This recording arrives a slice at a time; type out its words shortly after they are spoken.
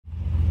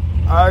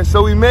All right,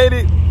 so we made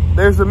it.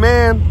 There's the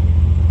man,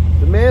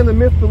 the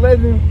myth, the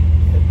legend,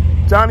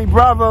 Johnny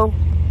Bravo.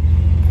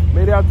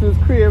 Made it out to his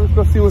crib. Let's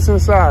go see what's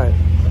inside.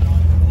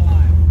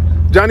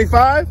 Johnny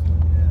 5?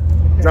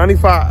 Johnny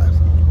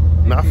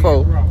 5. Not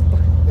 4.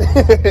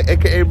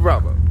 AKA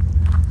Bravo.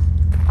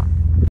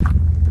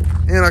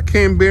 And I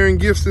came bearing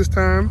gifts this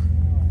time.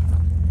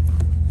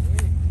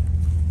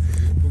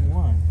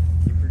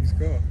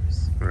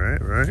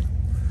 Right.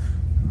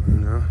 You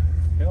know.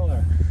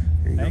 Killer.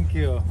 Thank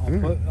you.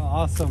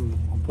 Awesome.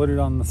 I'll put it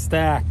on the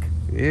stack.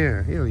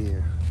 Yeah, hell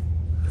yeah.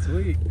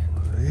 Sweet.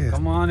 Yeah.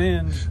 Come on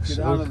in. Get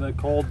out of the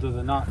cold to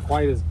the not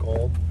quite as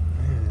cold.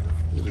 Man,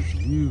 look at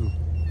you.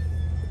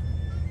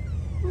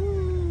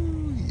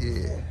 Ooh,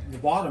 yeah. The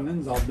bottom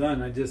end's all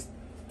done. I just,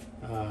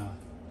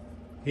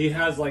 he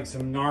has like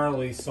some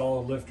gnarly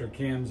solid lifter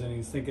cams, and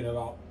he's thinking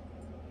about,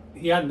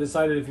 he hadn't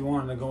decided if he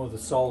wanted to go with a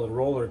solid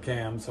roller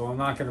cam, so I'm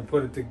not going to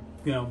put it to,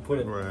 put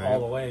it all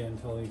the way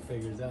until he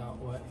figures out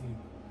what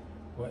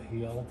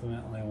he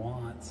ultimately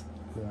wants.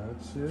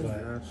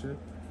 Gotcha.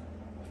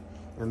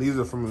 And these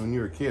are from when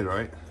you were a kid,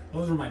 right?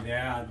 Those are my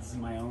dad's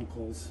and my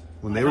uncle's.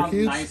 When they were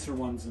kids? Nicer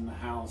ones in the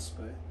house,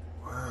 but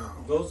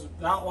wow.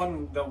 That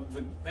one,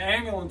 the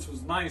ambulance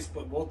was nice,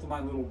 but both of my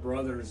little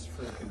brothers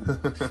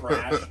freaking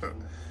trashed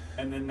them.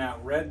 And then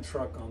that red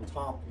truck on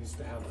top used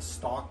to have a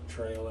stock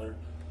trailer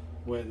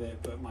with it,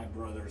 but my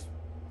brothers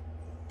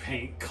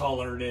paint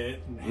colored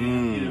it,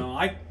 and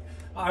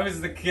I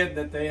was the kid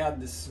that they had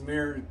to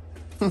smear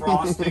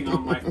frosting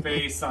on my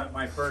face on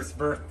my first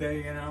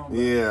birthday,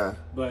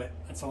 but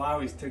so I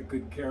always took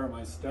good care of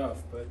my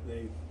stuff, but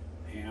they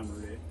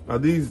hammered it. Are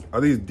these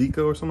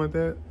Deco or something like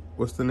that?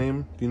 What's the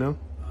name? Do you know?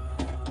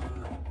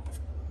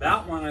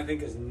 That one I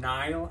think is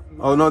nylon.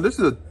 Oh no, this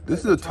is a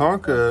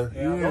Tonka.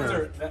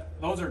 Yeah.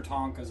 Those are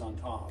Tonkas on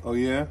top. Oh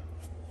yeah.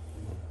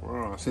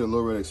 Wow, I see a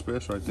Low Red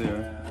Express right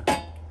there.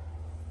 Yeah.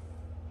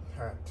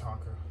 Had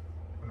Tonka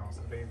when I was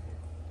a baby.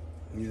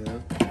 Yeah.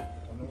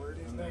 Don't know where it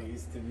is now. They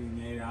used to be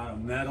made out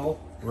of metal.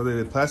 Were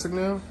they plastic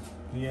now?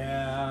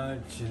 Yeah,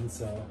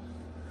 Jinso.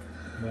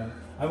 But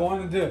I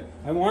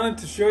wanted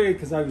to show you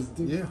because I was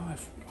doing. Oh,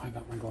 I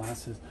got my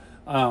glasses.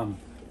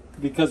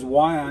 Because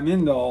why I'm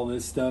into all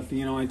this stuff,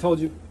 I told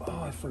you.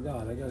 Oh, I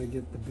forgot. I got to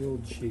get the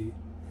build sheet.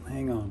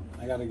 Hang on.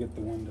 I got to get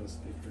the window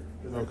sticker.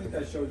 I think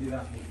I showed you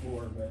that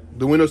before, but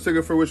the window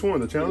sticker for which one?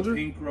 The Challenger?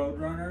 The pink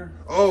Roadrunner.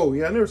 Oh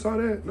yeah, I never saw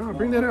that. No,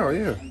 bring that out.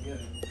 Yeah. Get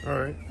it. All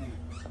right.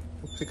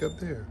 We'll pick up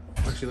there.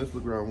 Actually, let's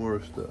look around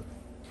more stuff.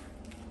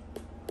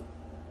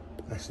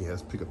 Actually,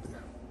 let's pick up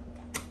there.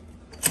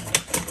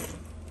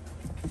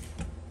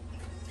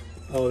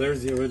 Oh,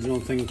 there's the original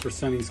thing for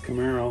Sonny's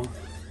Camaro.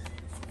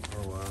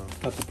 Oh wow.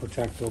 Got the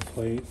Protecto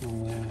plate and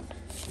all that.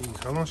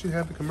 Jeez, how long she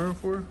had the Camaro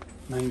for?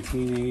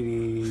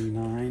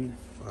 1989.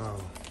 Wow.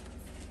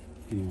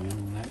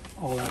 Anyway,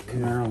 all that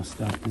Camaro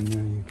stuff in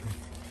there you can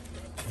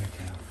check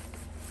out.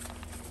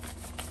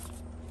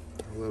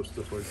 I love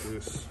stuff like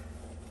this.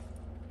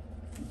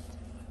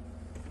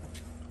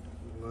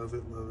 Love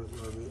it.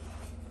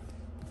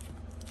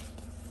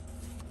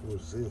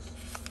 What's this?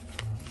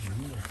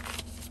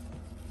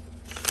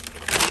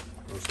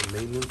 Oh, some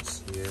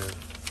maintenance? Yeah.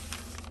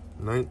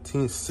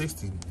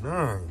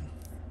 1969.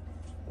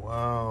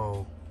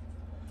 Wow.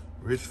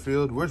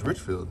 Richfield? Where's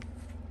Richfield?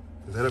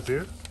 Is that up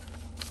here?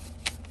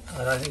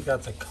 I think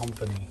that's a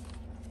company.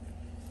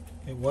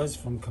 It was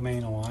from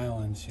Camano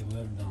Island she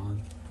lived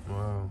on.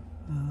 Wow.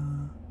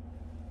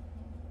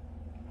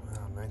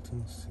 Wow,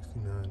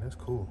 1969. That's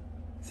cool.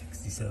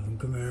 67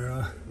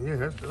 Camaro. Yeah,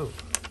 that's dope.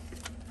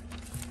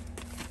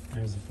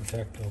 There's a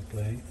Protecto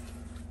plate.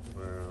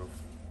 Wow.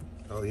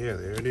 Oh yeah,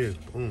 there it is.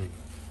 Boom.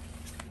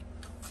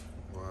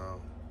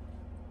 Wow.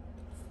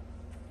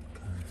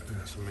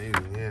 That's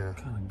amazing, yeah.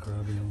 Kind of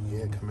grubby a little.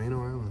 Yeah, Camano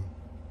Island.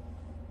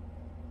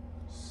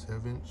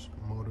 7th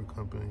Motor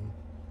Company,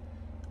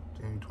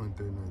 January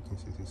 23rd,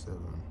 1967.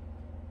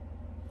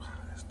 Wow,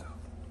 that's dope.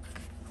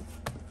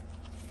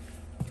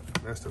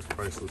 That stuff's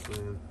priceless,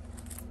 man.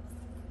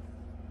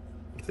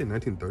 I'd say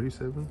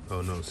 1937?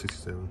 Oh no,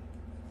 67.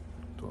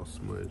 It's all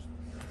smudged.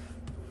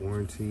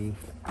 Warranty.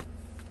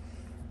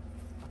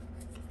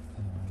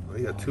 Oh,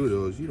 you got 2 of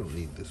those. You don't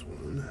need this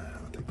one.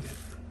 I'll take that.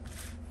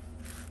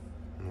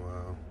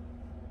 Wow.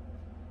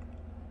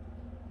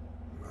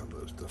 I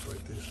love stuff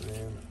like this,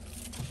 man.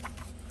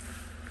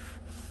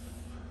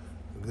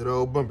 Good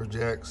old bumper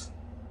jacks.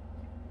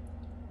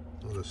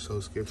 Those are so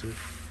sketchy.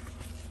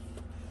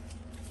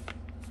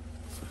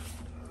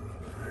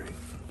 Alright,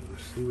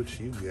 let's see what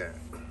you got.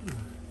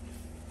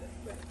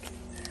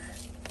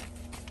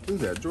 Who's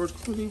that? George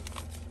Clooney?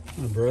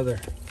 My brother.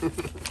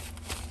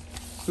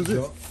 Who's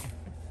this?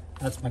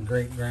 That's my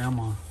great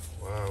grandma.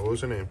 Wow, what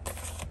was her name?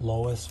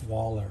 Lois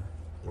Waller.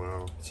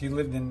 Wow. She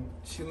lived in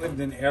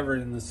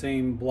Everett in the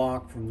same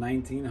block from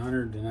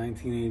 1900 to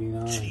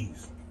 1989.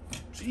 Jeez.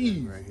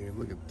 Right here,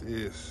 look at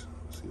this.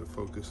 Let's see the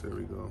focus. There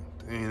we go.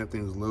 Dang, that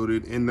thing's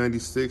loaded.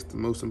 N96, the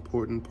most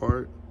important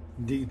part.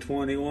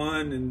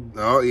 D21 and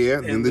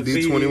and the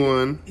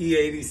D21.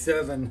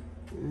 E87.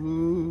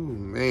 Ooh,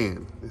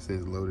 man, this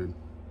thing's loaded.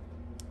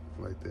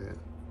 like that.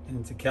 And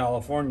it's a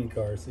California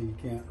car, so you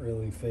can't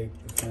really fake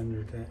the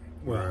fender tag.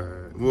 Well,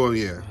 Right. Well,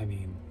 yeah. I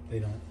mean, they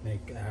don't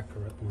make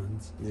accurate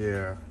ones.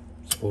 Yeah.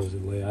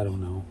 Supposedly, I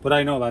don't know. But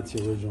I know that's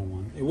the original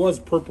one. It was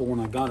purple when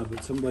I got it,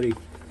 but somebody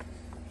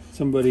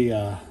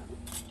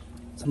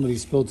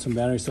spilled some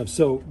battery stuff.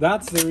 So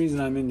that's the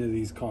reason I'm into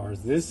these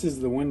cars. This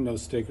is the window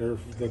sticker,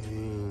 the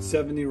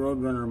 70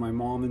 Roadrunner my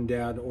mom and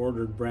dad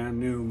ordered brand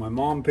new. My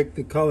mom picked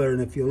the color,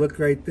 and if you look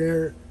right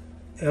there,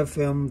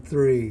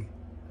 FM3,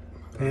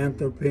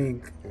 Panther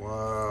Pink.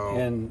 Wow.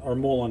 And or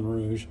Moulin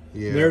Rouge.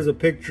 Yeah. There's a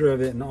picture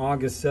of it in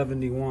August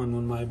 71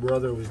 when my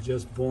brother was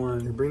just Can you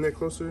born bring that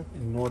closer?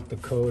 in North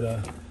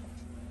Dakota.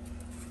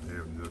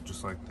 There we go,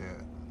 just like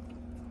that.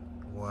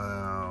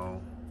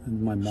 Wow.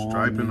 And my mom.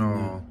 Stripe and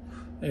all.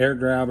 Air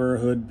grabber,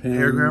 hood pins.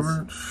 Air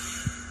grabber?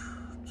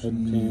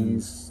 Hood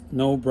pins.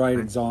 No bright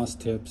exhaust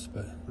tips,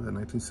 but. Was that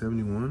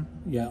 1971?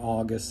 Yeah,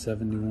 August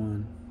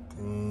 71.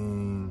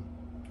 And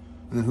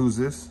then who's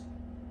this?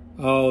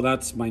 Oh,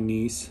 that's my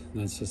niece.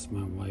 That's just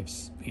my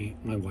wife's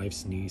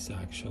niece,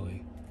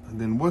 actually. And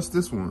then what's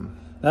this one?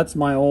 That's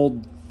my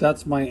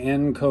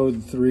N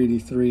code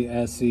 383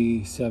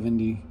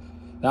 SE70.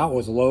 That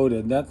was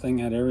loaded. That thing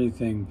had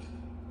everything.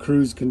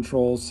 Cruise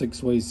control,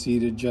 6-way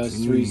seat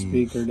adjust,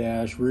 3-speaker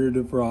dash, rear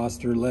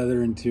defroster,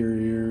 leather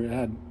interior. It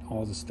had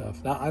all the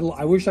stuff.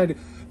 I wish I did.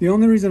 The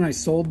only reason I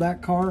sold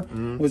that car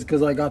was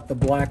because I got the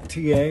black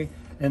TA,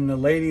 and the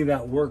lady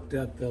that worked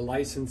at the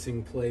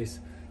licensing place,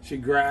 she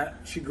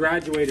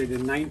graduated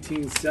in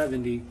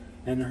 1970,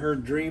 and her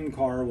dream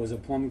car was a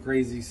Plum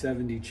Crazy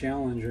 70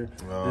 Challenger.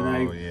 Oh,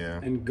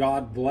 And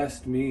God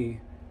blessed me,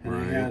 and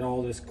I had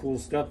all this cool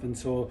stuff. And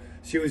so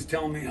she was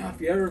telling me,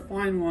 if you ever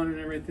find one and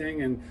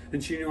everything, and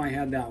she knew I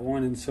had that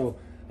one, and so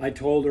I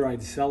told her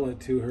I'd sell it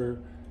to her.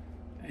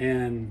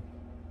 And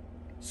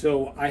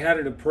so I had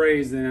it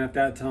appraised, and at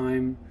that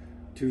time,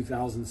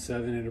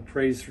 2007, it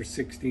appraised for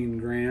 16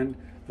 grand.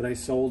 But I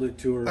sold it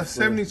to her. A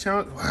 70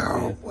 Challenger?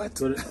 Wow, yeah,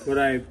 what? But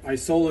I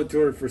sold it to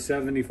her for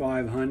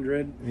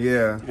 7,500.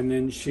 Yeah. And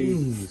then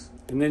she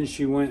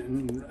went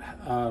and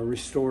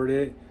restored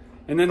it.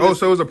 And then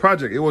so it was a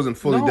project. It wasn't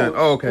fully done.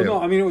 Oh, okay. Well,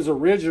 no, I mean it was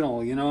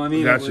original. You know, I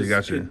mean,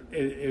 Gotcha.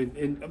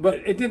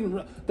 But it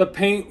didn't. The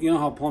paint, you know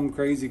how Plum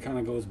Crazy kind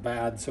of goes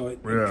bad, so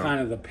it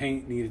kind of the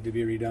paint needed to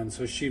be redone.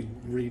 So she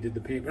redid the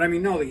paint. But I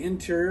mean, no, the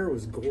interior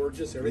was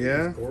gorgeous.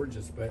 Everything was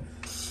gorgeous, but.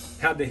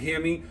 Had the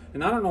Hemi,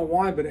 and I don't know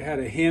why, but it had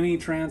a Hemi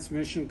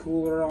transmission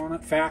cooler on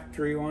it,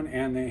 factory one,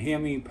 and the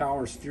Hemi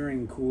power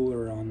steering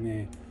cooler on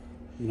the,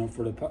 you know,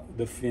 for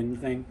the fin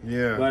thing.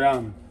 Yeah. But I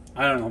don't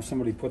know if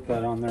somebody put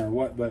that on there or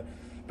what, but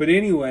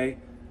anyway,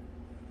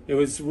 it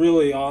was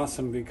really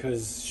awesome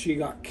because she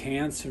got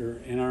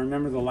cancer, and I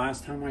remember the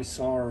last time I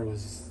saw her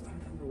was, I don't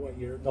remember what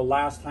year, the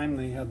last time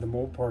they had the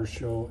Mopar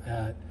show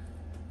at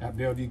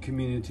Bellevue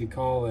Community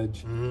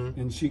College,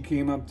 and she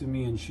came up to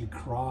me and she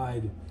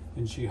cried.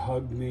 And she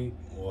hugged me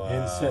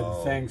and said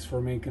thanks for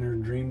making her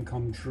dream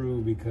come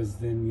true, because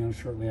then, you know,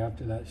 shortly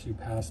after that she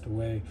passed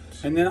away.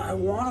 And then I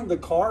wanted the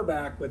car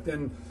back, but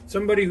then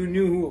somebody who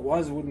knew who it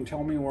was wouldn't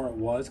tell me where it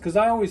was, because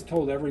I always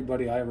told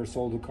everybody I ever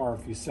sold a car,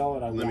 if you sell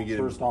it, I want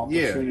first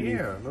opportunity.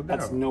 Yeah, no doubt.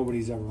 That's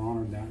nobody's ever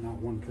honored that, not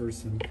one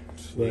person.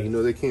 Yeah, you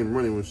know, they came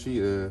running when she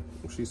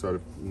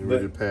started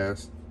ready to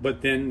pass.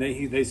 But then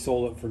they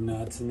sold it for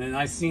nuts, and then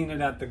I seen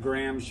it at the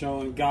Graham show,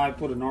 and guy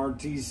put an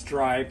RT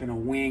stripe and a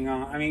wing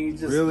on. I mean, he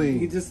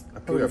just I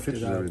probably got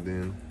pictures of it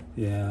then.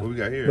 Yeah. What we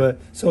got here? But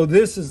so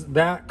this is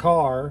that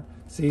car.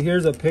 See,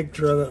 here's a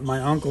picture of it. My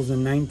uncle's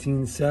in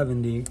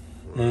 1970,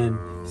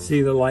 and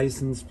see the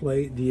license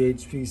plate,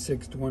 DHP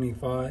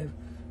 625.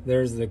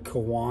 There's the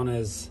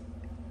Kiwanis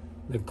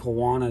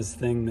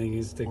thing they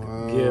used to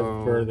give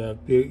for the,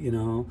 you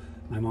know.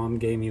 My mom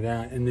gave me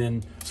that, and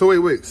then. So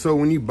wait. So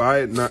when you buy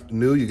it not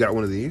new, you got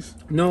one of these?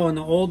 No, in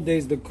the old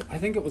days, I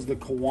think it was the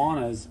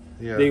Kiwanis.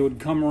 Yeah. They would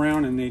come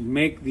around and they'd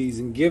make these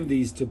and give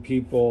these to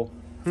people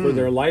for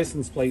their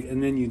license plate,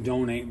 and then you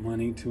donate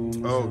money to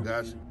them. Oh,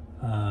 gotcha.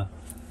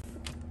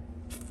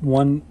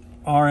 One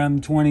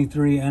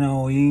RM23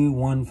 NOE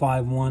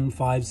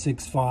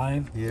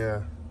 151565.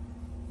 Yeah.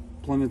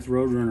 Plymouth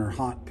Roadrunner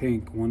hot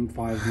pink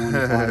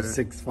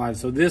 151565.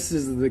 So this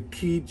is the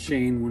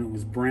keychain when it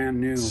was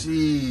brand new.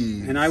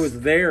 Jeez. And I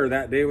was there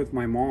that day with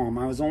my mom.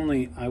 I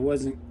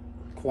wasn't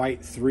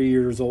quite 3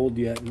 years old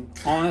yet. And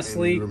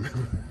honestly,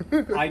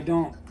 I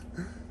don't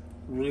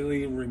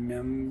really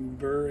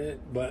remember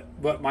it. But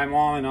my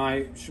mom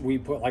and we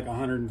put like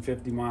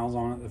 150 miles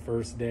on it the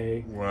first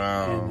day.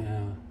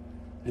 Wow.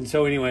 And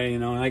so anyway, you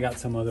know, and I got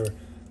some other.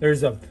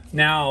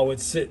 Now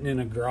it's sitting in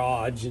a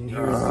garage, and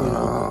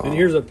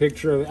here's a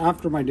picture of it.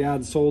 After my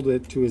dad sold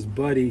it to his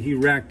buddy, he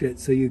wrecked it,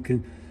 so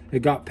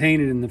it got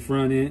painted in the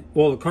front end.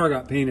 Well, the car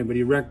got painted, but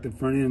he wrecked the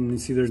front end, and you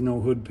see there's no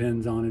hood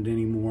pins on it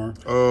anymore.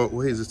 Oh,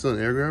 wait, is it still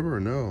an air grabber or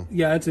no?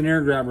 Yeah, it's an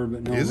air grabber,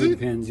 but no hood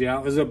pins. Yeah,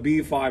 it was a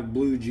B5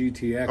 blue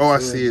GTX. Oh, I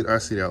see it. I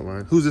see the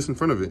outline. Who's this in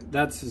front of it?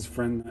 That's his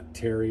friend,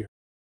 Terry.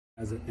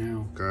 Has it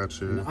now.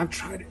 Gotcha. And I've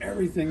tried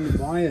everything to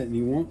buy it, and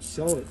he won't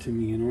sell it to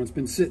me. You know, it's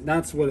been sitting.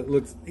 That's what it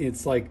looks.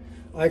 It's like.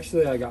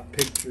 Actually, I got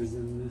pictures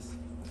in this.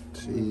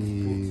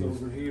 Jeez. It's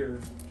over here.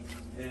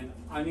 And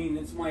I mean,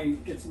 it's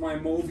my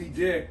Moby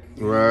Dick.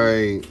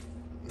 Right.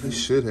 He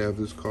should have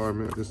this car,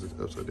 man. This is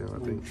upside down,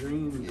 I think.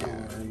 Dream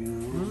car, you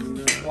know. And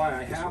that's why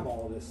I have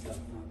all this stuff.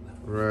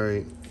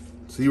 Right.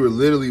 So you were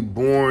literally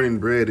born and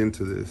bred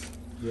into this.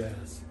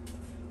 Yes.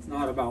 It's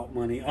not about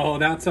money. Oh,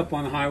 that's up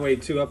on Highway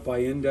 2 up by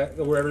Index,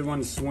 where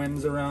everyone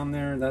swims around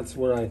there. That's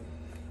where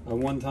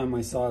one time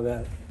I saw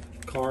that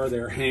car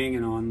there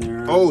hanging on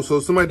there. Oh, so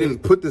somebody didn't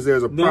put this there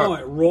as a prop. No,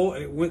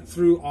 it went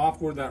through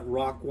off where that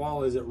rock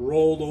wall is. It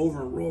rolled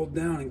over and rolled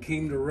down and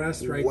came to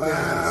rest right there. It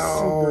was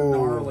super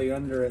gnarly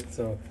under it.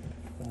 So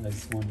I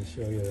just wanted to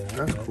show you that.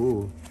 That's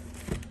cool.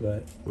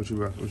 But what you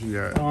got?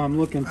 Oh, I'm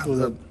looking for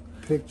the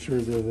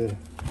pictures of the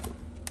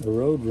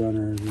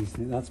Roadrunner.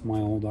 That's my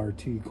old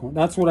RT car.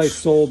 That's what I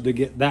sold to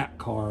get that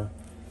car.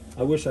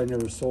 I wish I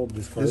never sold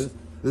this car.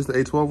 This the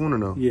A12 one or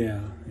no? Yeah.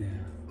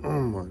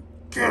 Oh my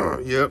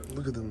God. Yep.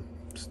 Look at them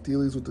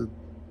Steelies with the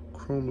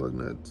chrome lug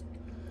nuts.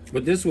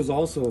 But this was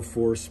also a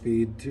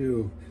 4-speed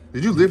too.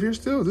 Did you live here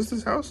still? Is this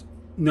his house?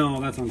 No,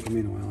 that's on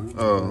Camino Island.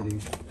 Oh.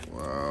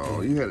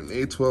 Wow. You had an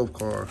A12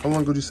 car. How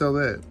long ago did you sell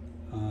that?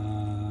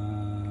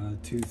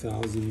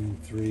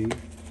 2003.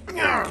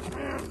 Yeah,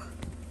 man.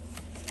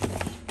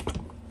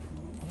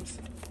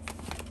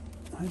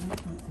 I don't know.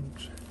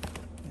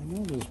 I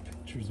know those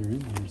pictures are in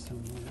there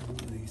somewhere. One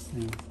of these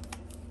things.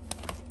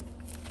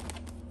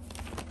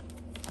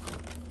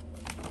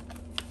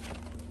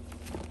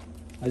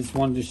 I just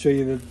wanted to show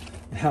you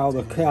how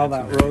that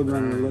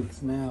Roadrunner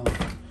looks now.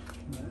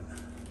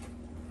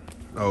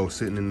 Oh,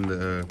 sitting in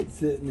the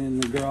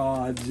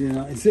garage, you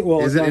know. Is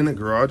it in the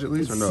garage at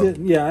least or no?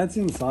 Yeah, it's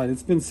inside.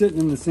 It's been sitting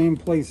in the same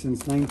place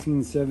since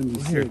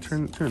 1976. Here,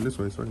 turn this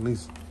way so I can at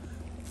least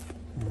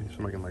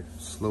somebody can like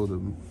slow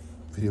the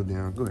video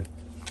down. Go ahead.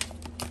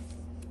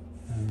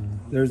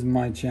 There's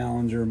my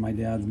Challenger, my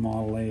dad's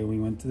Model A. We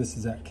went to this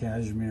is at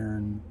Cashmere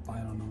in I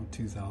don't know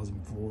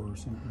 2004 or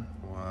something.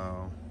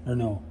 Wow. Or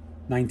no,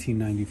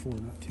 1994.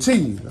 Not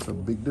Gee, that's a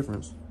big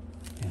difference.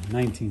 Yeah,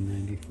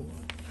 1994.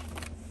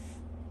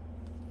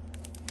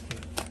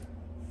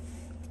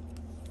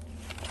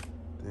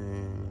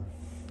 Dang.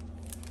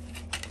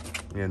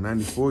 Yeah,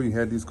 94. You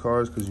had these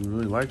cars because you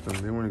really liked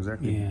them. They weren't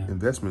exactly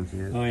investments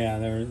yet. Oh yeah,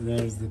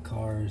 there's the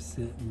car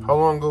sitting. How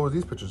long ago was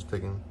these pictures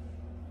taken?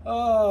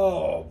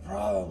 Oh,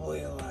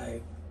 probably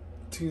like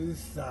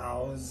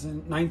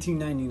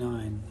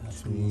 1999.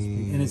 That's when it must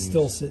be. And it's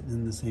still sitting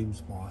in the same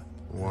spot.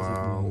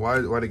 Wow.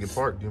 Why did it get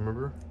parked? Do you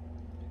remember?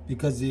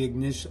 Because the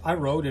ignition, I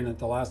rode in it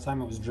the last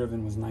time it was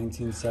driven was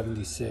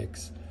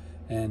 1976.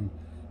 And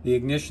the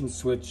ignition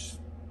switch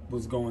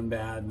was going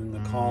bad in the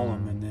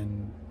column, and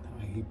then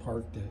he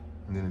parked it.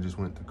 And then it just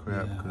went to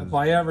crap. Yeah.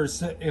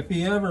 If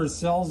he ever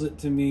sells it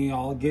to me,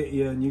 I'll get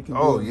you, and you can.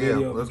 Oh yeah,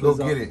 let's go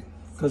get it.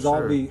 Because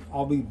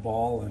I'll be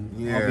bawling.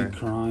 Yeah. I'll be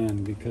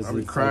crying because I'll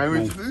be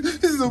crying.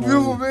 This is so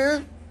beautiful,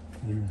 man.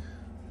 Yeah.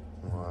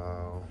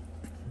 Wow.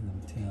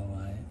 Tail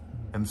light.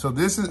 And so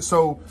this is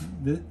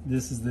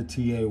This is the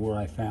TA where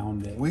I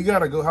found it. We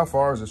gotta go. How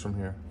far is this from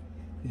here?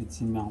 It's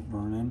in Mount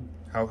Vernon.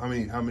 How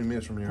many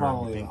minutes from here?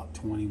 Probably about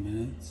 20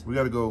 minutes. We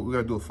gotta go. We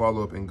gotta do a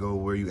follow up and go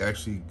where you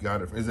actually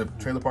got it. Is the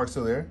trailer park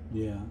still there?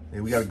 Yeah.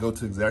 And we gotta go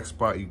to the exact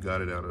spot you got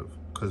it out of,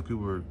 because people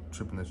were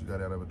tripping that you got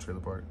it out of a trailer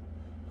park.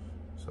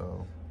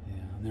 So. Yeah,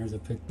 and there's a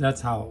pic.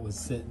 That's how it was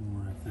sitting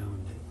where I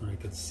found it, where I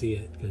could see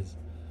it, because.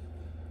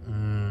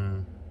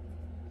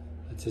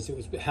 It's just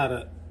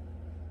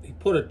he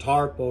put a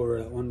tarp over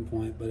it at one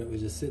point, but it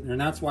was just sitting there.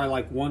 And that's why,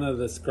 like, one of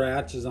the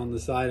scratches on the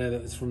side of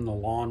it was from the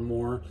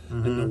lawnmower,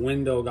 and the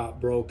window got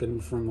broken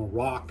from a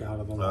rock out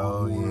of the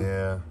lawnmower. Oh,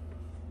 yeah.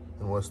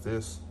 And what's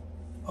this?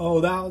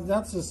 Oh,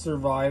 that's a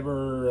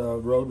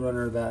Survivor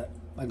Roadrunner that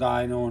a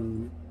guy I know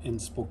in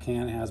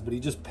Spokane has, but he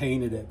just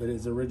painted it, but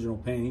his original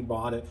paint, he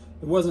bought it.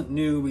 It wasn't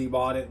new, he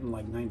bought it in,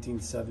 like,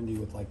 1970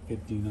 with, like,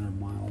 1,500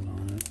 miles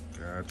on it.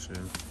 Gotcha.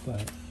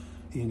 But,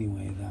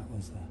 anyway, that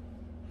was that.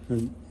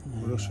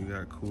 What else you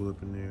got cool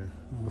up in there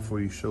before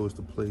you show us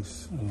the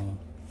place?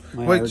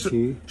 My Wait,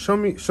 RT. show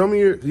me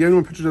your. Do you have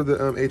any pictures of the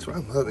A12? I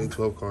love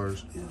A12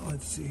 cars. Yeah,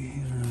 let's see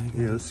here.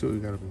 Yeah, let's see what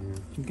we got up in here.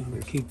 I'm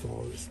gonna keep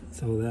all this.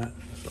 So that.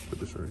 I'll put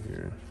this right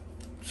here.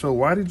 So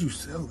why did you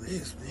sell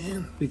this,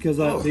 man? Because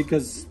of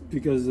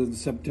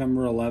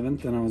September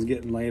 11th, and I was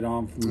getting laid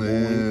off from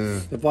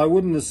Boeing. If I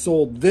wouldn't have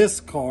sold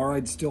this car,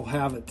 I'd still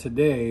have it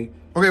today.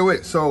 Okay,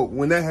 wait. So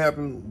when that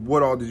happened,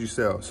 what all did you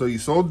sell? So you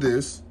sold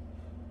this.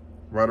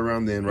 Right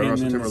around then, around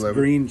September 11th.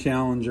 Green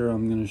Challenger,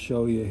 I'm going to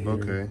show you here.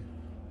 Okay.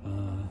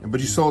 But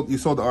you sold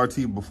the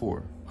RT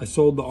before. I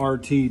sold the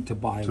RT to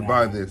buy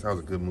this. That was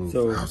a good move.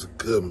 That was a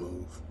good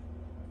move.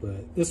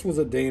 But this was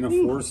a Dana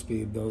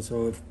 4-speed though,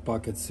 so it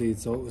bucket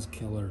seats, so it was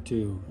killer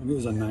too. I mean, it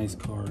was a nice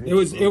car. It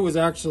was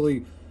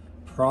actually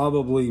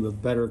probably a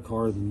better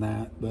car than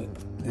that, but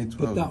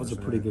that was a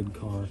pretty good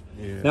car.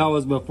 Yeah. That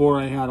was before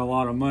I had a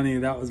lot of money.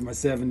 That was my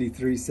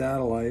 '73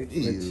 Satellite.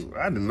 Ew,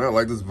 I did not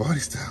like this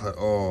body style at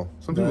all.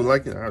 Some people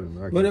like it. I did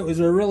not. But it was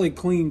a really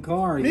clean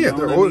car. You know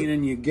what I mean?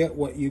 And you get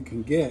what you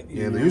can get.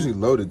 Yeah, they're usually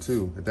loaded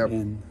too at that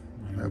point.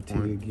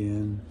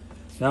 Again.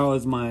 That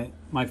was my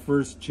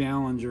first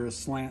Challenger, a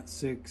slant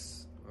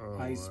 6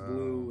 ice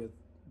blue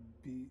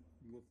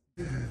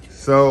with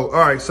So, all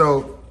right,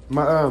 so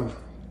my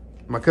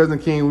cousin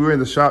King, we were in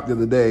the shop the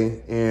other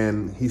day,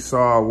 and he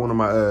saw one of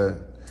my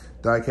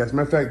die-cast.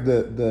 Matter of fact,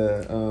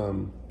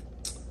 the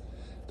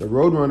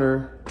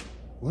Roadrunner,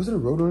 was it a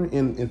Roadrunner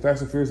in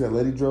Fast and Furious that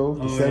lady drove,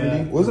 the 70?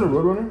 Yeah. Was it a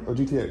Roadrunner or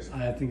GTX?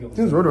 I think it was. I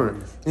think it was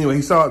Roadrunner. Anyway,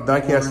 he saw a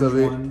die-cast of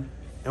it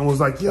and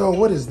was like, yo,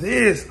 what is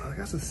this? I was like,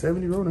 that's a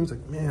 70 Roadrunner. He's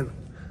like, man,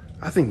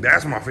 I think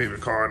that's my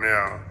favorite car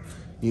now.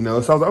 You know,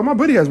 so I was like, oh, my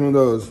buddy has one of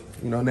those,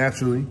 you know,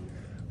 naturally.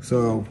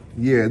 So,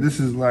 yeah, this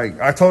is like,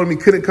 I told him he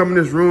couldn't come in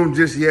this room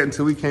just yet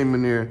until we came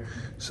in there.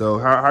 So,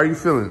 how are you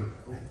feeling?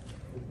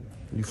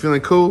 You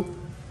feeling cool?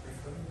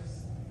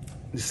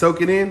 You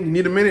soak it in? You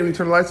need a minute? You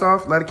turn the lights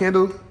off? Light a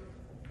candle?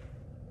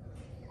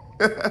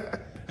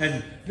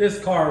 And this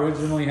car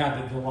originally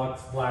had the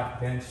deluxe black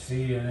bench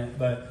seat in it,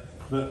 but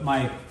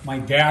my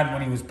dad,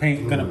 when he was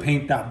gonna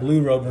paint that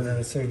blue Roadrunner,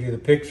 I showed you the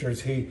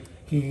pictures, he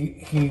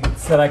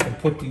said I could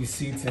put these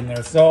seats in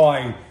there. So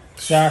I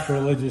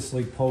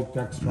sacrilegiously poked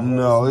extra holes.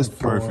 No, it's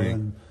perfect.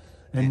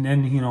 And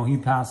then, you know, he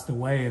passed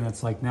away, and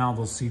it's like now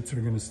those seats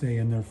are going to stay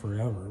in there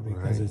forever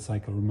because it's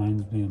like it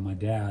reminds me of my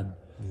dad.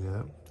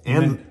 Yeah.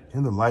 And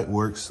the light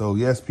works. So,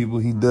 yes, people,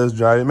 he does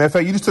drive it. Matter of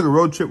fact, you just took a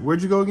road trip.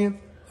 Where'd you go again?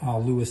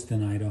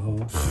 Lewiston,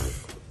 Idaho.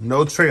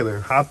 No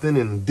trailer. Hopped in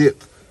and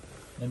dipped.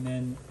 And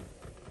then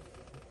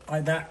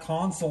that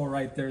console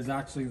right there is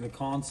actually the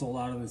console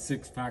out of the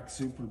 6-pack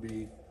Super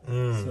B.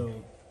 So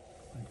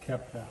I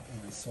kept that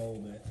when I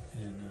sold it.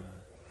 And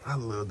I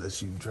love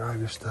that you drive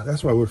your stuff.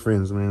 That's why we're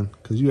friends, man,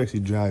 because you actually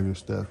drive your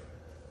stuff.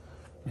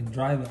 And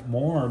drive it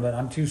more, but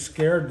I'm too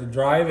scared to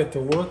drive it to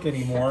work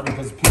anymore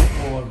because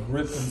people are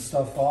ripping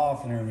stuff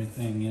off and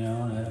everything, you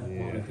know, and I don't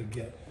want it to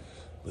get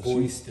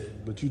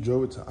hoisted. But you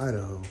drove it to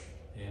Idaho.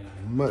 Yeah.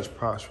 Much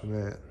props for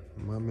that,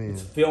 my man.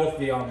 It's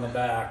filthy on the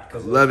back.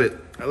 Love it.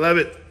 I love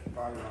it.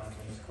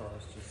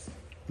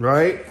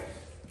 Right?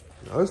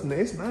 Oh, it's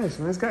nice, man.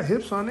 It's got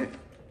hips on it.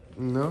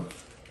 You know,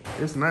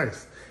 it's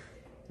nice.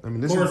 I mean,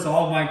 this of course,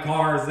 all my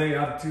cars, they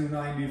have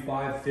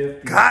 295,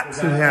 50. Got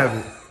to have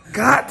it.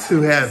 Got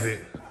to have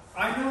it.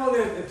 I know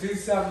that the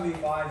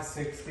 275,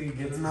 60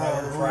 gets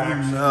better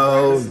traction.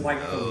 No, I just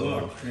like the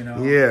look, you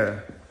know?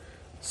 Yeah.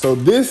 So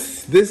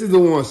this is the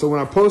one. So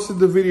when I posted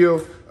the video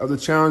of the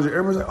Challenger,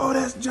 everyone's like, oh,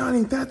 that's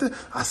Johnny.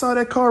 I saw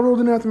that car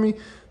rolling after me.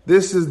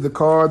 This is the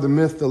car, the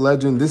myth, the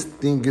legend. This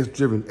thing gets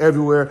driven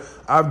everywhere.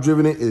 I've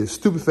driven it. It is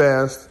stupid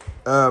fast.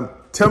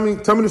 Tell me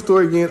the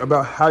story again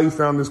about how you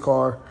found this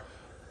car.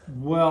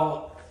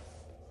 Well,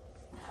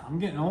 I'm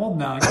getting old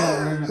now. I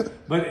can't remember.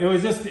 But it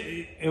was just,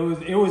 it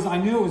was. I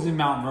knew it was in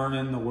Mount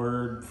Vernon, the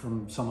word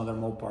from some other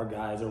Mopar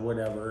guys or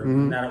whatever,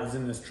 and that it was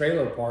in this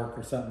trailer park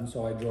or something.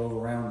 So I drove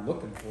around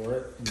looking for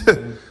it.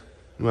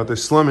 You out there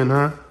slumming,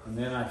 huh? And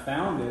then I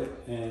found it,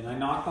 and I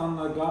knocked on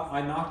the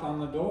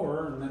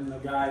door, and then the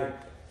guy,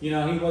 you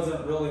know, he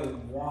wasn't really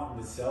wanting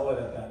to sell it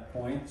at that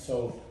point,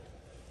 so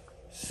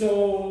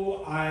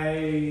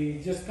I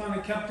just kind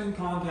of kept in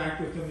contact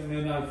with him, and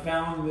then I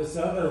found this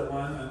other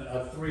one,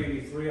 a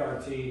 383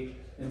 RT,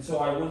 and so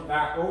I went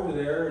back over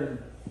there, and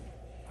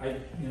I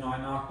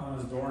knocked on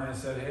his door, and I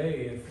said,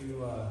 hey, if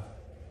you, I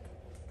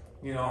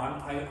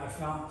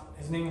found,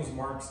 his name was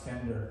Mark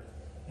Stender,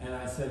 and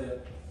I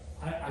said,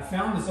 I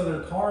found this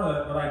other car,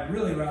 but I'd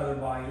really rather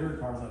buy your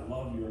cars. I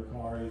love your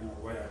car, you know,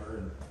 or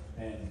whatever,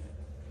 and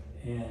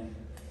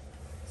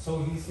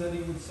so he said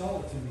he would sell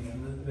it to me,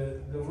 and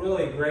the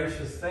really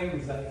gracious thing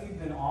is that he'd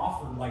been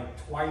offered like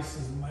twice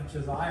as much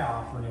as I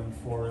offered him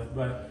for it,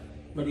 but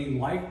he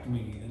liked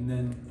me, and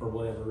then for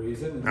whatever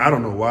reason, I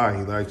don't know why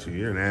he liked you.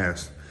 You're an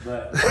ass.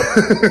 But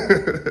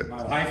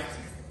my wife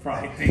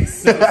probably thinks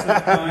so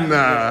sometimes.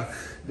 Nah.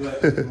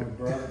 But my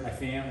brother, my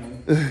family,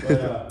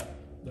 but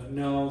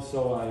no.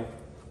 So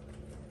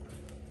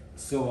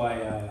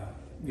I,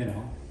 you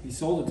know, he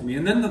sold it to me,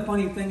 and then the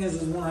funny thing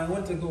is when I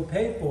went to go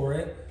pay for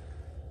it,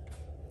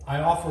 I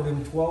offered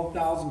him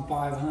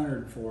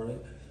 $12,500 for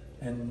it,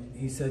 and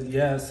he said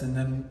yes. And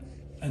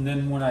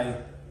then when I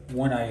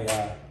went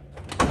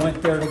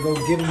there to go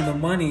give him the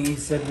money, he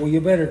said, "Well, you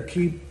better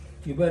keep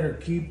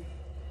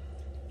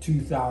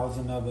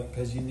 $2,000 of it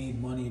because you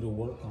need money to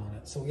work on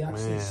it." So he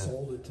actually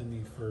sold it to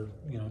me for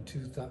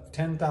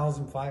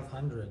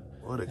 $10,500.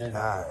 What a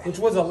guy! Which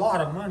was a lot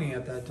of money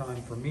at that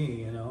time for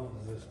me. You know,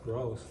 it was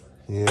gross.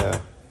 Yeah,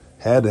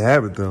 had to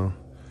have it though.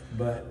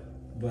 But.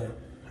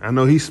 I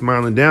know he's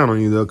smiling down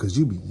on you though, because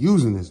you be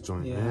using this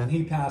joint, man. Yeah, and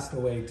he passed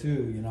away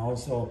too, you know.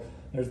 So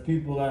there's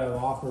people that have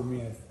offered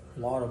me a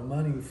lot of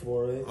money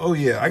for it. Oh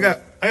yeah, I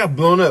got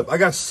blown up. I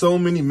got so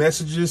many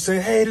messages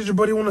saying, "Hey, did your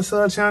buddy want to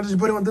sell a Challenger? Did your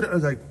buddy want to do it?" I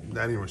was like,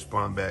 I didn't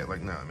respond back.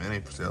 Like, nah, man, it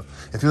ain't for sale.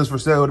 If it was for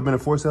sale, it would have been a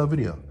for sale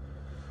video.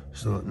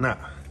 So nah.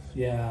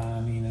 Yeah, I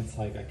mean, it's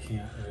like I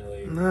can't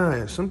really.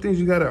 Nah, some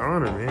things you gotta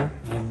honor, man.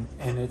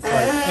 And it's like,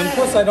 and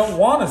plus I don't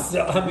want to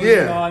sell. I mean, you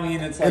know, I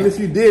mean, it's like. And if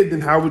you did,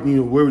 then how would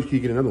you? Where would you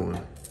get another one?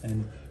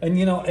 And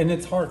you know, and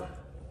it's hard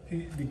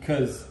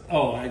because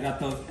I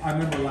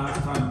remember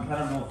last time, I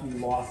don't know if you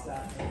lost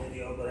that in the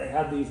video, but I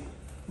had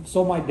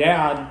So my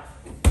dad,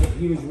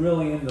 he was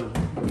really into,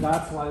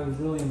 that's why he was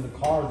really into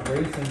cars,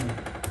 racing.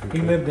 He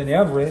lived in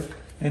Everett,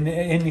 and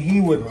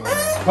he would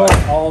cut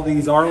all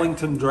these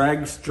Arlington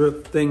drag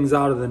strip things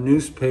out of the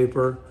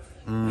newspaper,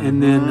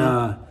 and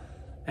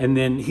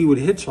then he would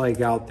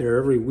hitchhike out there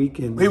every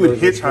weekend. He would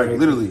hitchhike,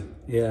 literally.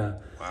 Yeah.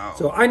 Wow.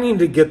 So I need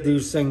to get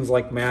these things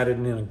like matted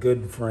in a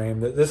good frame.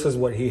 This is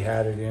what he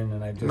had it in,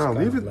 and I just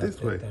leave it this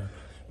way. There.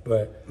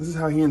 But this is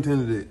how he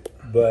intended it.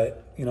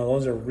 But you know,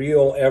 those are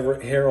real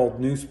Everett Herald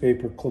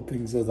newspaper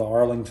clippings of the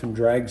Arlington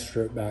drag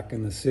strip back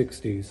in the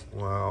 '60s.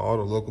 Wow, all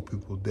the local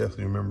people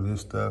definitely remember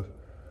this stuff.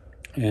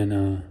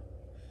 And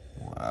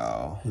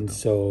wow. And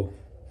so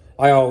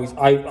I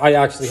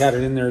actually had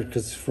it in there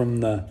because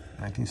from the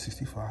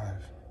 1965.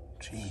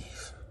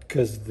 Jeez.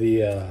 Because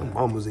the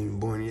mom wasn't even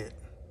born yet.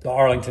 The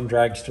Arlington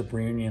drag strip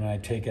reunion, I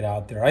take it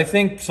out there. I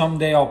think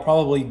someday I'll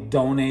probably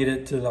donate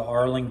it to the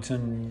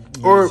Arlington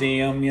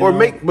Museum.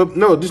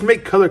 Just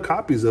make color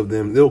copies of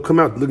them. They'll come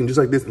out looking just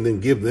like this, and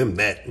then give them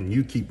that, and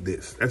you keep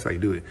this. That's how you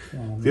do it.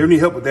 If you ever need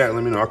help with that,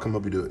 let me know. I'll come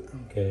help you do it.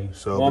 Okay.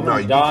 So, well, I'm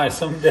gonna die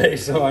someday,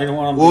 so I don't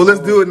want to. Well,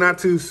 let's do it not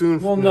too soon.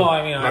 Well, no,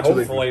 I mean,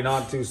 hopefully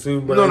not too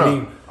soon. But I'll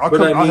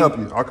help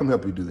you. I'll come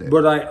help you do that.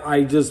 But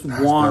I just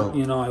want,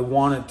 I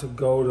want it to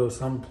go to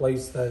some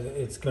place that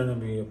it's going to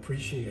be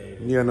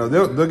appreciated. Yeah, no,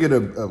 they'll get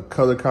a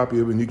color copy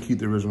of it, and you keep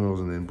the originals,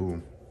 and then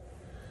boom.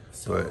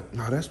 So, but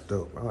no, that's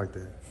dope. I like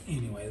that.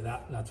 Anyway,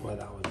 that's why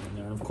that was in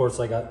there. And of course,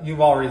 you've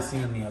already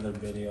seen the other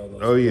video.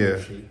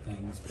 Those sheet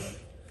things. But.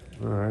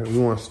 All right, we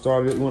want to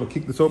start it. We want to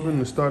kick this open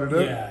and start it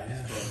up. Yeah.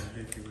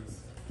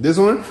 This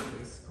one.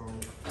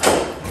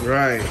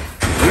 Right.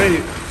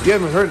 You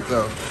haven't heard it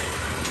though.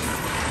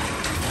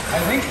 I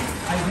think.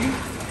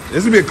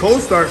 This would be a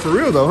cold start for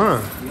real though,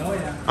 huh? Oh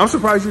yeah. I'm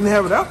surprised you didn't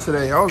have it out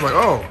today. I was like,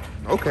 oh,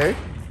 okay.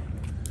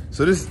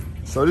 So this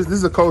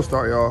is a cold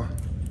start, y'all.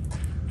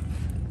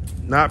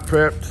 Not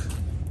prepped.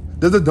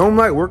 Does the dome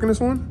light work in this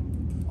one?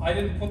 I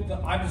didn't put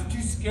I was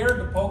too scared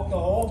to poke the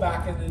hole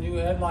back in the new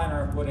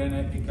headliner I put in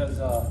it because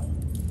look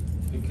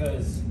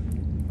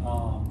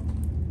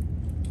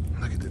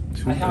at the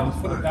I haven't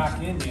put it back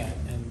in yet,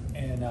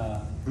 and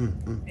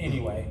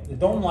anyway, the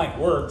dome light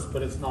works,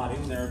 but it's not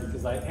in there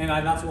because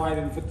that's why I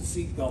didn't put the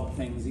seatbelt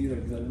things either,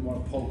 because I didn't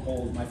want to poke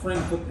holes. My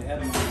friend put the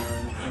headliner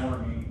in for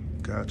me.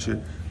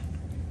 Gotcha.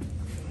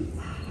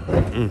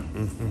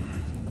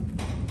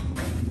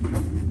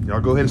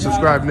 Y'all go ahead and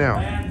subscribe now.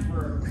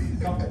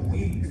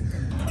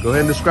 Go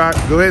ahead and subscribe.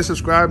 Go ahead and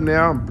subscribe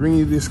now. I'm bringing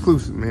you the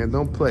exclusive, man.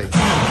 Don't play.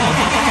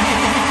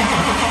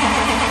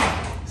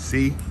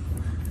 See,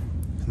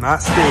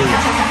 not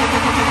staged.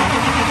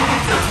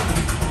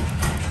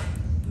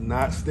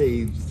 Not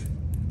staged.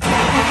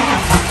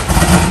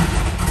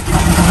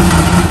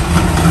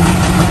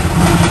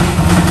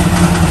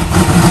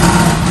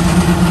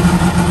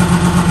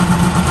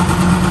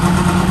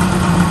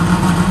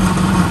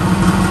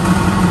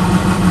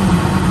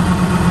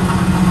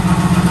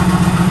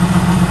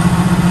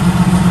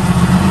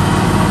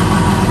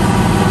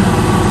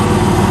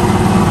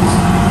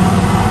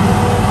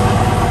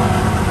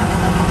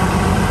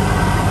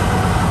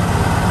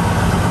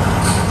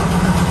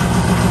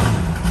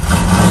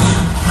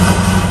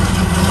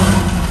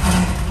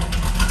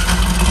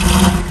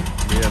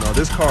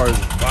 This car is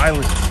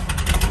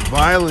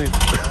violent,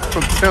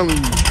 I'm telling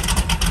you.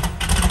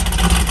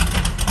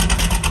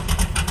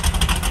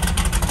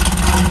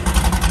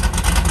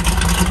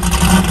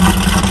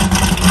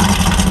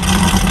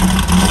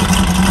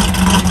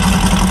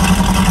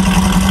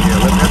 Yeah,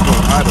 let that go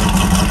idle.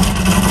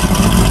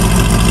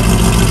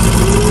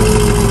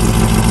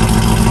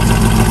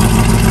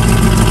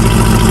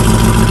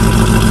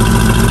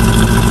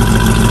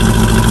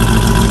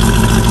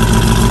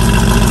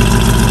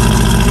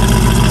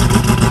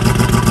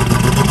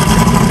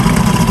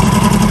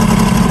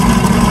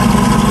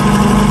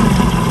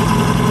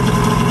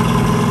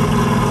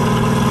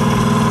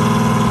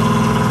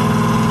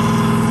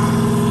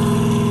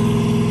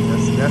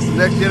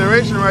 Next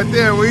generation right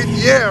there.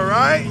 Yeah,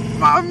 right?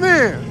 My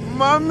man.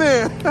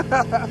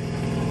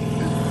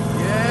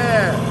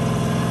 Yeah.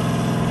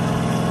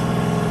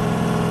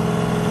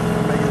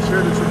 Making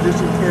sure the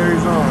tradition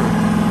carries on.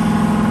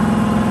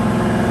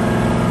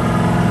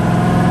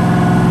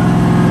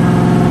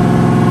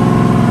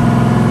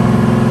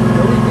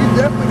 Yeah, we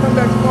definitely come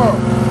back tomorrow.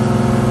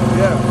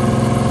 Yeah.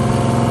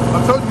 I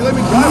told you, let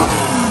me drive.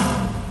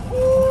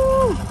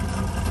 Woo.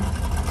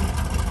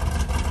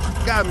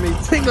 Got me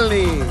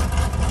tingling.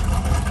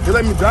 They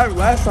let me drive it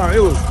last time.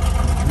 It was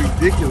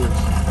ridiculous.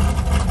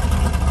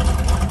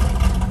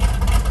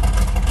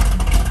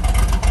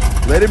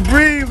 Let it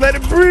breathe. Let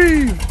it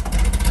breathe.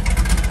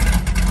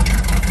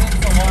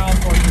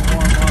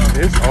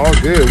 It's all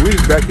good. We're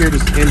just back here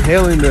just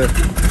inhaling the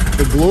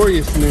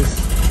gloriousness.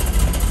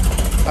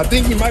 I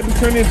think he might be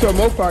turning into a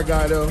Mopar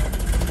guy though.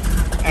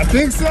 I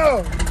think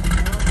so.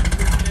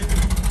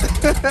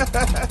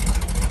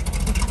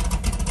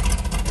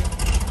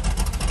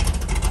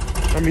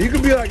 I mean, you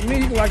can be like me,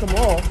 you can like them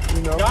all,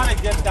 you know. Gotta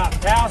get that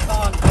pass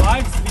on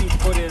 5-speed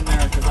put in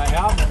there because I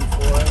have one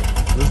for it.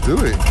 Let's do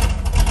it.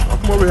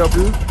 come over and help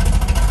you.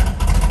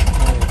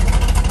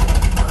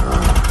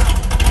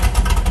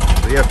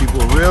 So yeah, people,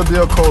 real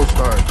deal cold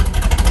start.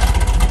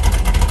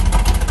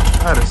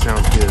 Ah, that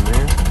sounds good,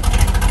 man.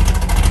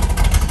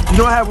 You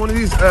know, I have one of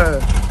these,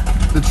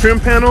 the trim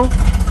panel.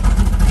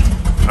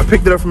 I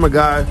picked it up from a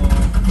guy.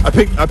 I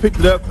picked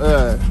it up,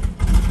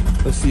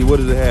 let's see, what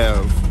does it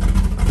have?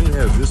 I think it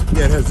has this,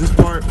 yeah, it has this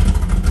part,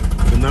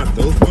 but not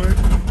those parts,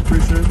 I'm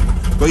pretty sure.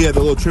 But yeah, the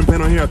little trim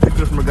panel here, I picked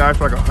it up from a guy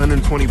for like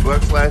 120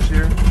 bucks last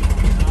year.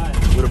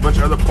 With a bunch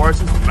of other parts.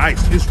 It's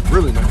nice, it's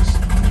really nice.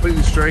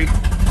 Completely straight.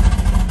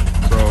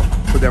 So,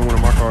 put that in one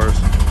of my cars.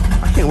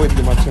 I can't wait to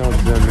get my challenge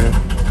done, man.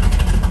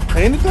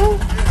 Ain't it though?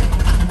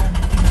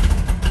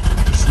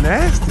 It's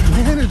nasty,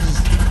 man. It's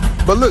just...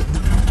 But look,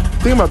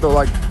 think about though,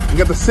 like, you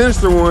got the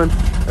sinister one,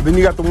 and then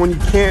you got the one you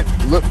can't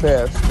look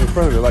past in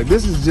front of it. Like,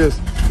 this is just,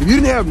 if you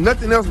didn't have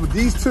nothing else but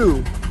these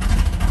two,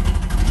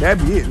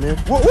 that'd be it, man.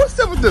 What's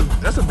up with the,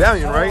 that's a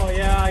Valiant, right? Oh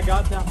yeah, I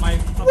got that.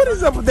 What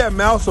is up with that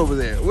mouse over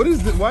there? What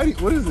is this? What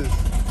is this?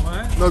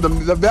 What? No,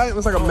 the Valiant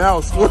looks like a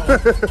mouse. Oh.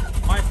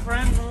 My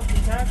friend moved to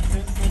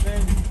Texas, and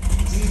then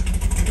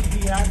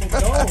he had to go.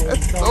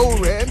 That's so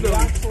random. He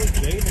actually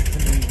gave it to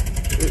me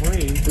for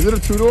free. Is it a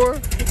two-door?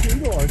 It's a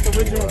two-door. It's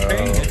original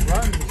paint. It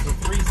runs. It's a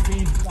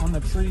 3-speed on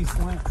the tree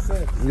slant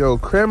 6. Yo,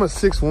 cram a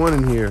 6.1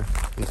 in here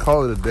and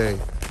call it a day.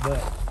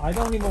 But I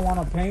don't even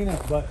want to paint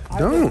it. But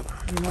Don't.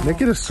 You know,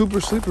 Make it a super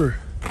sleeper.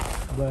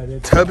 But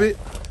it's, Tub it.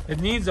 It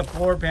needs a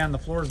floor pan. The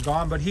floor's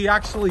gone. But he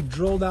actually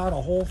drilled out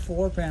a whole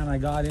floor pan I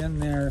got in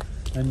there,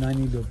 and I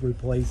need to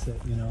replace it.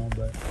 You know,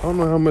 but I don't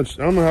know how much.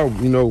 I don't know how,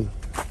 you know,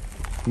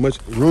 much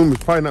room.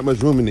 There's probably not much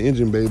room in the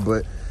engine bay,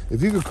 but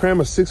if you could cram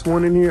a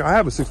 6.1 in here, I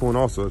have a 6.1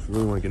 also. If you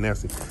really want to get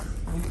nasty,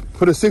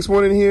 put a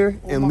 6.1 in here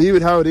and leave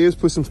it how it is.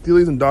 Put some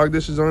steelies and dog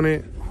dishes on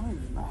it,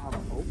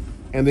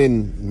 and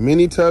then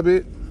mini tub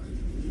it,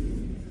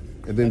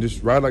 and then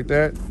just ride like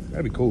that.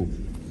 That'd be cool.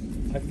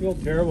 I feel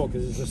terrible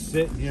because it's just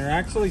sitting here.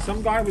 Actually,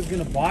 some guy was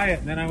going to buy it,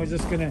 and then I was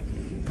just going to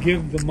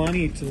give the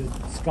money to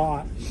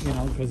Scott, you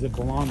know, because it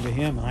belonged to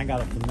him, and I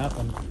got it for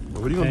nothing.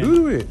 What are you going to do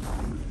to it?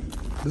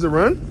 Does it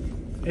run?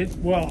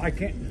 Well, I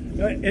can't.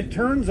 It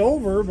turns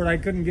over, but I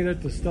couldn't get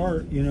it to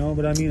start, you know.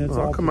 But I mean, it's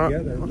all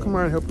together. I'll come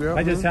out and help you out.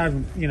 I just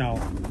haven't, you know.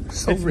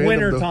 So it's random,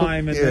 winter though.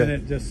 time, and Yeah. then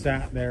it just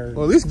sat there.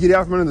 Well, at least get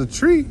out from under the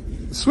tree.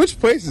 Switch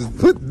places.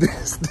 Put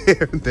this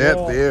there, that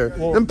Well, there.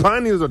 Them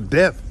pine needles are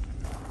death.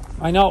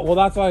 I know. Well,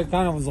 that's why I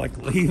kind of was like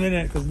leaving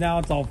it, because now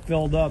it's all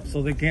filled up,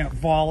 so they can't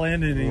fall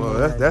in anymore.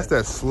 Well, that's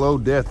that slow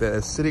death, that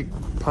acidic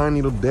pine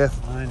needle death.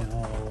 I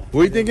know.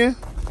 What are you thinking?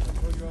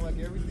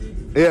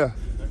 Yeah.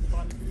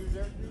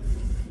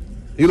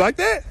 You like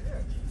that?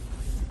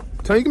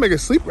 Tell you can make a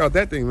sleeper out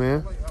that thing,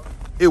 man.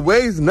 It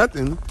weighs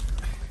nothing.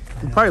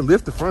 You probably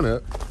lift the front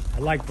up. I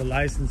like the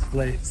license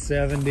plate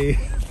 70.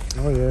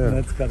 Oh yeah.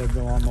 That's got to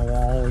go on the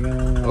wall, you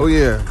know. Oh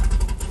yeah.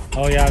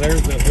 Oh yeah,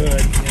 there's the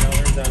hood. You know,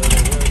 there's that other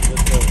hood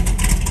with the.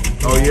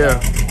 Oh yeah.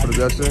 For the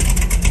Dutcher.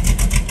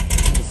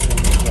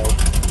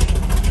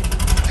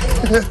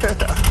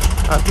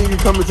 I think you're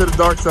coming to the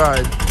dark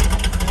side.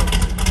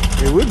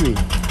 It would be.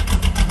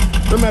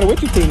 No matter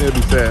what you put in there,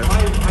 it'd be fast. I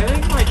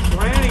think my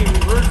planning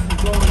reverse is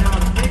going out. I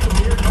think I'm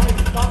here telling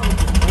you something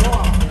to go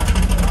out there.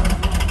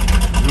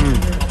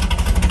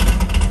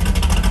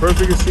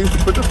 Perfect excuse to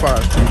put the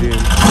 5-speed in.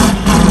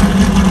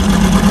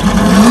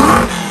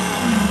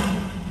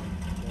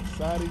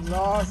 Side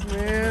exhaust,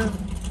 man.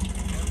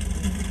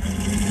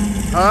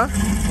 Huh?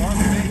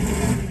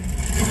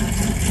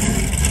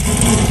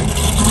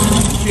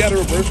 You see how the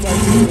reverse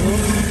light is?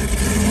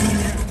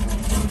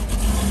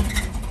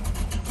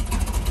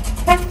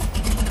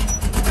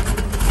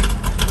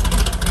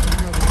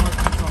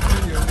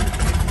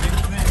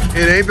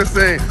 It ain't the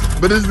same,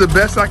 but this is the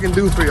best I can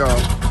do for y'all.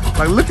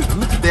 Like, look at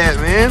that,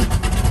 man.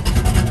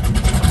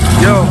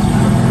 Yo,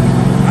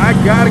 I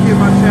gotta get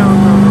my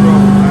challenge on the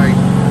road.